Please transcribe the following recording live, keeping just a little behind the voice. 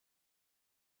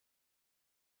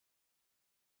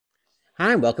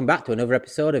Hi, and welcome back to another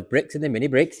episode of Bricks and the Mini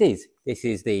BRIX'S. This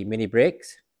is the Mini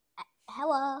Bricks.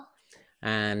 Hello.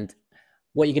 And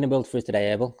what are you going to build for us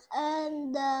today, Abel?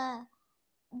 The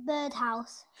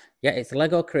birdhouse. Yeah, it's a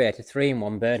Lego Creator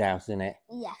 3-in-1 birdhouse, isn't it?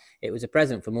 Yeah. It was a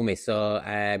present for Mummy, so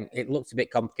it looks a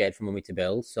bit complicated for Mummy to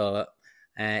build. So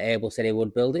Abel said he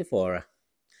would build it for her.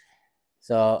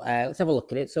 So let's have a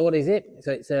look at it. So what is it?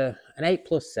 So it's an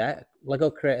 8+ set, Lego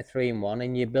Creator 3-in-1,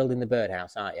 and you're building the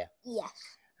birdhouse, aren't you? Yes.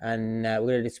 And we're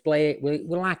going to display it. We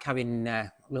like having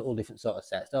little different sort of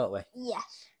sets, don't we? Yes.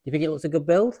 Do you think it looks a good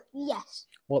build? Yes.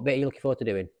 What bit are you looking forward to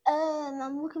doing?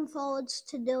 I'm looking forward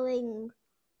to doing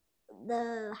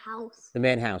the house. The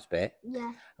main house bit? Yeah.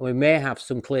 And we may have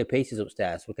some clear pieces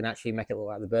upstairs. So we can actually make it look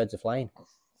like the birds are flying.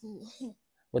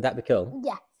 Would that be cool?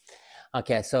 Yeah.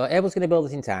 Okay, so Abel's going to build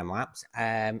it in time lapse.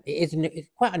 It's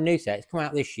quite a new set. It's come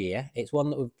out this year. It's one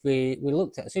that we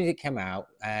looked at as soon as it came out.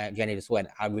 Jenny just went,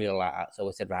 "I really like that." So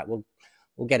we said, "Right, we'll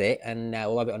get it, and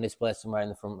we'll have it on display somewhere in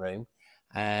the front room."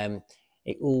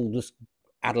 It will just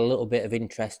add a little bit of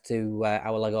interest to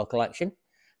our Lego collection.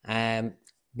 But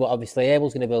obviously,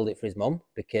 Abel's going to build it for his mum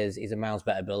because he's a miles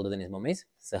better builder than his mum is.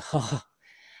 So,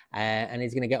 and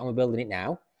he's going to get on with building it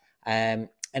now.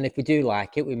 And if we do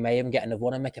like it, we may even get another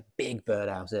one and make a big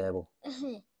birdhouse, Abel.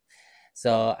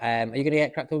 So, are you going to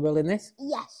get cracked up building this?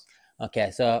 Yes.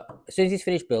 Okay, so as soon as he's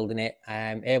finished building it,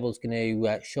 Abel's going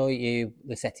to show you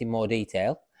the set in more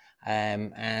detail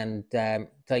and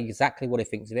tell you exactly what he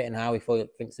thinks of it and how he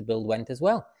thinks the build went as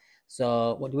well.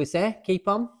 So, what do we say? Keep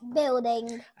on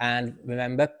building. And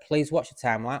remember, please watch the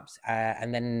time lapse,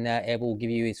 and then Abel will give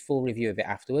you his full review of it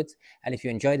afterwards. And if you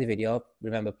enjoy the video,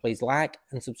 remember, please like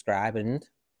and subscribe and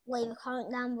leave a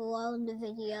comment down below in the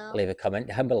video. Leave a comment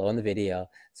down below in the video.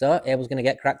 So Abel's going to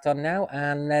get cracked on now,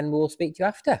 and then we'll speak to you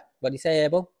after. What do you say,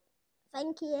 Abel?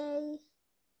 Thank you.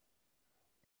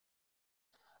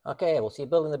 Okay, Abel, so you're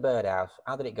building the birdhouse.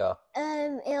 How did it go?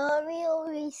 It's a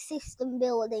really system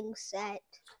building set.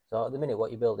 So at the minute, what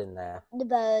are you building there? The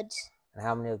birds. And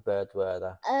how many birds were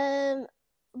there?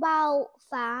 About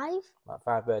 5. About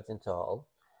 5 birds in total.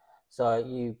 So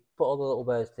you put all the little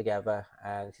birds together,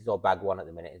 and this is all bag 1 at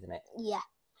the minute, isn't it? Yeah.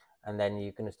 And then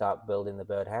you're going to start building the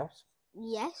birdhouse?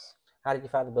 Yes. How did you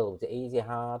find the build? Was it easy,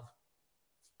 hard?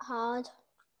 Hard.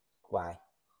 Why?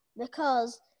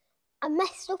 Because I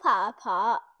messed up at a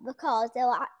part because they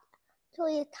were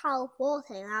actually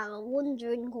teleporting and I was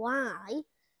wondering why,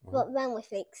 but then we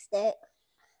fixed it.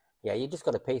 Yeah, you just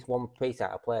got to piece one piece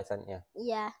out of place, haven't you?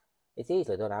 Yeah. It's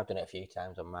easily done. I've done it a few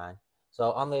times on mine.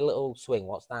 So on the little swing,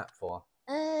 what's that for?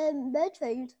 Bird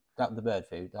food. That the bird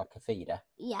food, like a feeder?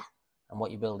 Yeah. And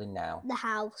what you're building now? The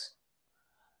house.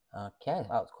 Okay,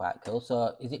 that's quite cool.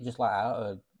 So is it just like that,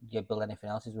 or do you build anything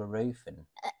else? Is there a roof? And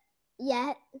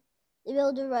yeah, you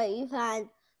build a roof, and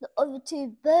the other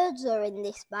 2 birds are in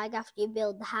this bag after you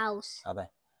build the house. Are they?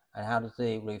 And how does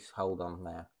the roof hold on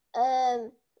there?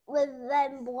 With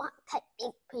them black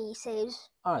technique pieces.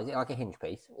 Oh, is it like a hinge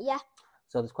piece? Yeah.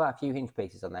 So there's quite a few hinge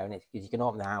pieces on there, and it's because you can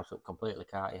open the house up completely,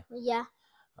 can't you? Yeah.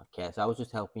 Okay, so I was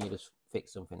just helping you just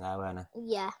fix something there, weren't I?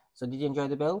 Yeah. So did you enjoy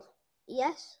the build?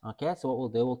 Yes. Okay, so what we'll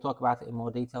do, we'll talk about it in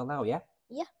more detail now, yeah?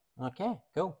 Yeah. Okay,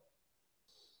 cool.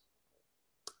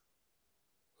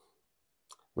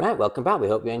 Right, welcome back. We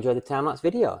hope you enjoyed the time-lapse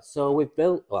video. So we've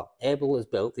built, well, Abel has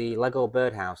built the Lego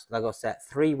Birdhouse Lego set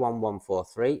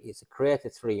 31143. It's a Creator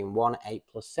 3-in-1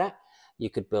 8+ set. You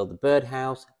could build the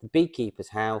birdhouse, the beekeeper's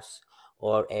house,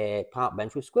 or a park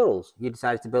bench with squirrels. You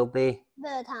decided to build the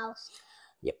birdhouse.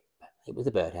 Yep, it was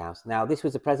the birdhouse. Now, this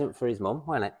was a present for his mum,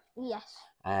 wasn't it? Yes.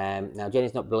 Now,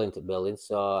 Jenny's not brilliant at building,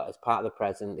 so as part of the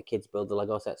present, the kids build the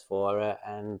Lego sets for her,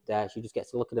 and she just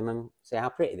gets to look at them and say how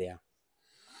pretty they are.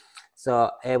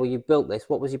 So, well, you built this.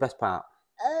 What was your best part?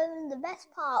 The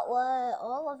best part were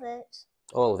all of it.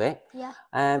 All of it? Yeah.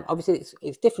 Obviously,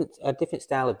 it's a different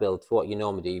style of build for what you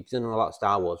normally do. You've done a lot of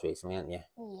Star Wars recently, haven't you?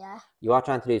 Yeah. You are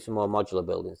trying to do some more modular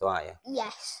buildings, though, aren't you?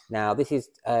 Yes. Now, this has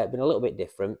been a little bit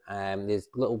different. There's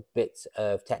little bits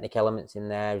of technical elements in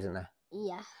there, isn't there?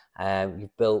 Yeah.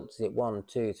 You've built 1,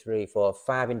 2, 3, 4,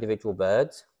 5 individual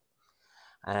birds.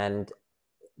 And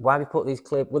why have you put these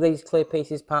clear? Were these clear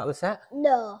pieces part of the set?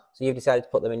 No. So you've decided to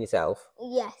put them in yourself?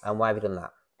 Yes. And why have you done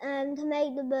that? To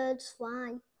make the birds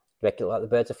fly. Make it look like the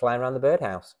birds are flying around the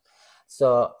birdhouse.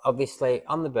 So obviously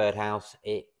on the birdhouse,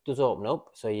 it does open up.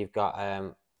 So you've got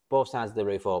both sides of the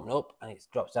roof open up, and it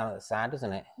drops down at the side,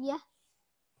 doesn't it? Yeah.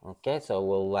 Okay, so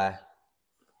we'll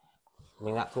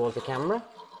bring that towards the camera.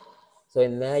 So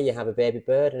in there you have a baby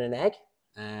bird and an egg,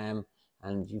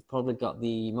 and you've probably got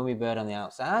the mummy bird on the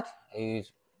outside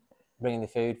who's bringing the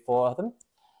food for them.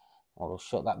 We'll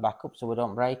shut that back up so we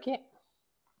don't break it.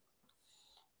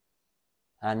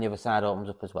 And the other side opens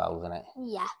up as well, doesn't it?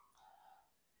 Yeah.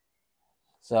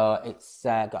 So it's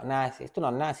got it's done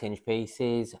on nice hinge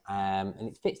pieces, and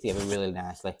it fits together really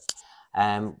nicely.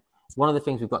 One of the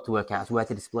things we've got to work out is where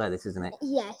to display this, isn't it?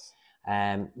 Yes.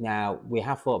 Now we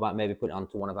have thought about maybe putting it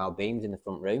onto one of our beams in the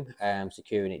front room,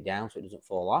 securing it down so it doesn't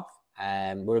fall off.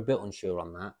 We're a bit unsure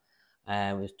on that.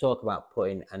 There's talk about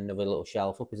putting another little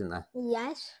shelf up, isn't there?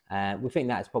 Yes. We think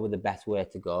that's probably the best way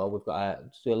to go. We've got to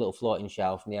do a little floating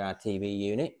shelf near our TV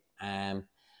unit,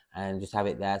 and just have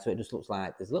it there so it just looks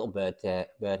like there's a little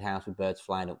bird house with birds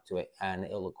flying up to it, and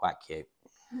it'll look quite cute.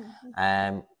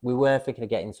 We were thinking of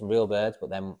getting some real birds, but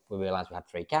then we realised we had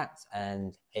 3 cats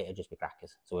and it'd just be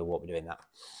crackers, so we won't be doing that.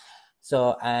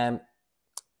 So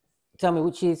tell me,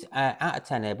 which is out of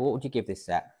 10, Abel, what would you give this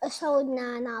set? A solid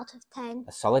 9 out of 10.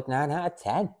 A solid 9 out of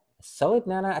 10. A solid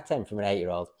 9 out of 10 from an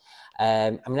 8-year-old.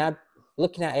 I mean,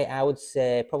 looking at it, I would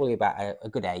say probably about a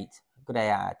good 8. A good 8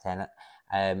 out of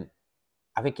 10.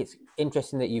 I think it's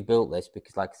interesting that you built this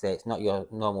because, like I say, it's not your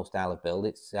normal style of build.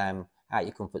 It's out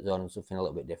your comfort zone and something a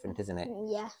little bit different, isn't it?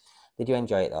 Yeah. Did you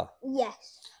enjoy it though?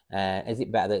 Yes. Is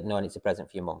it better than knowing it's a present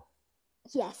for your mum?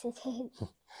 Yes, it is.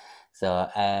 So,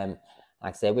 like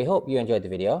I say, we hope you enjoyed the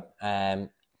video.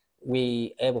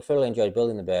 We thoroughly enjoyed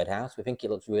building the birdhouse. We think it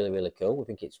looks really, really cool. We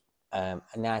think it's a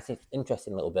nice,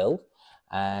 interesting little build.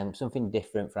 Something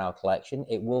different for our collection.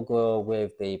 It will go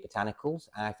with the botanicals.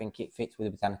 I think it fits with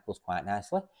the botanicals quite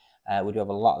nicely. We do have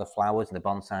a lot of the flowers and the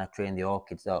bonsai tree and the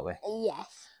orchids, don't we?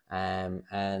 Yes.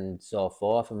 And so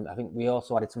forth. And I think we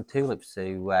also added some tulips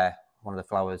to one of the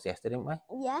flowers yesterday, didn't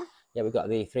we? Yeah. Yeah, we've got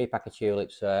the 3-pack of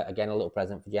tulips. Again, a little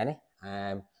present for Jenny,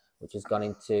 which has gone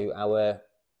into our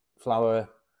flower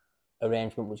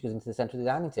arrangement, which goes into the centre of the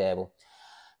dining table.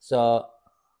 So,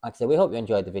 like I said, we hope you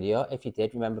enjoyed the video. If you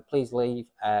did, remember, please like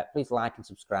and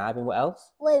subscribe. And what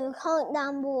else? Leave a comment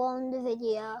down below on the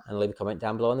video. And leave a comment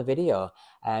down below on the video.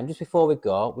 Just before we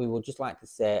go, we would just like to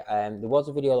say there was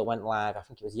a video that went live, I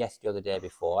think it was yesterday or the day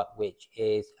before, which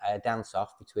is a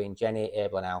dance-off between Jenni,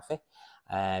 Abel and Alfie.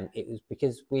 It was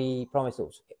because we promised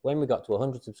that when we got to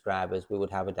 100 subscribers, we would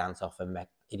have a dance-off and make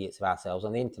idiots of ourselves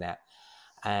on the internet.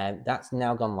 That's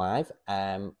now gone live.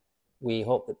 We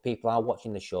hope that people are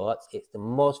watching the shorts. It's the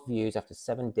most views after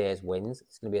 7 days wins.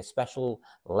 It's going to be a special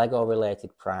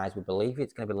Lego-related prize. We believe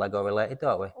it's going to be Lego-related,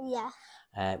 don't we?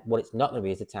 Yeah. What it's not going to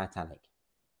be is the Titanic.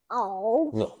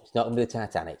 Oh. No, it's not going to be the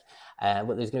Titanic.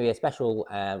 But there's going to be a special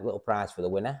little prize for the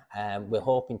winner. We're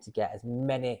hoping to get as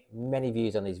many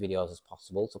views on these videos as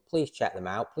possible. So please check them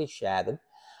out. Please share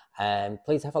them.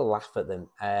 Please have a laugh at them.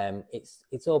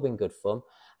 It's all been good fun.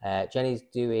 Jenny's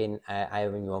doing I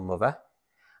Am Your Mother.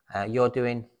 You're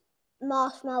doing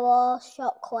Marshmallow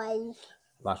Shockwave.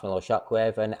 Marshmallow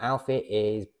Shockwave, and Alfie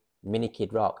is Mini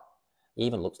Kid Rock. He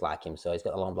even looks like him, so he's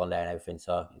got the long blonde hair and everything,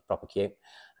 so he's proper cute.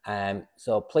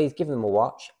 So please give them a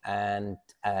watch and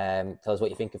tell us what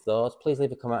you think of those. Please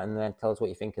leave a comment and then tell us what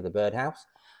you think of the birdhouse.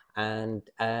 And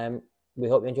we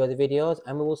hope you enjoy the videos,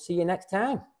 and we will see you next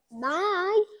time.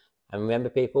 Bye. And remember,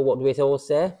 people, what do we always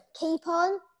say? Keep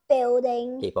on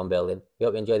building. Keep on building. We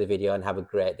hope you enjoy the video and have a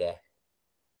great day.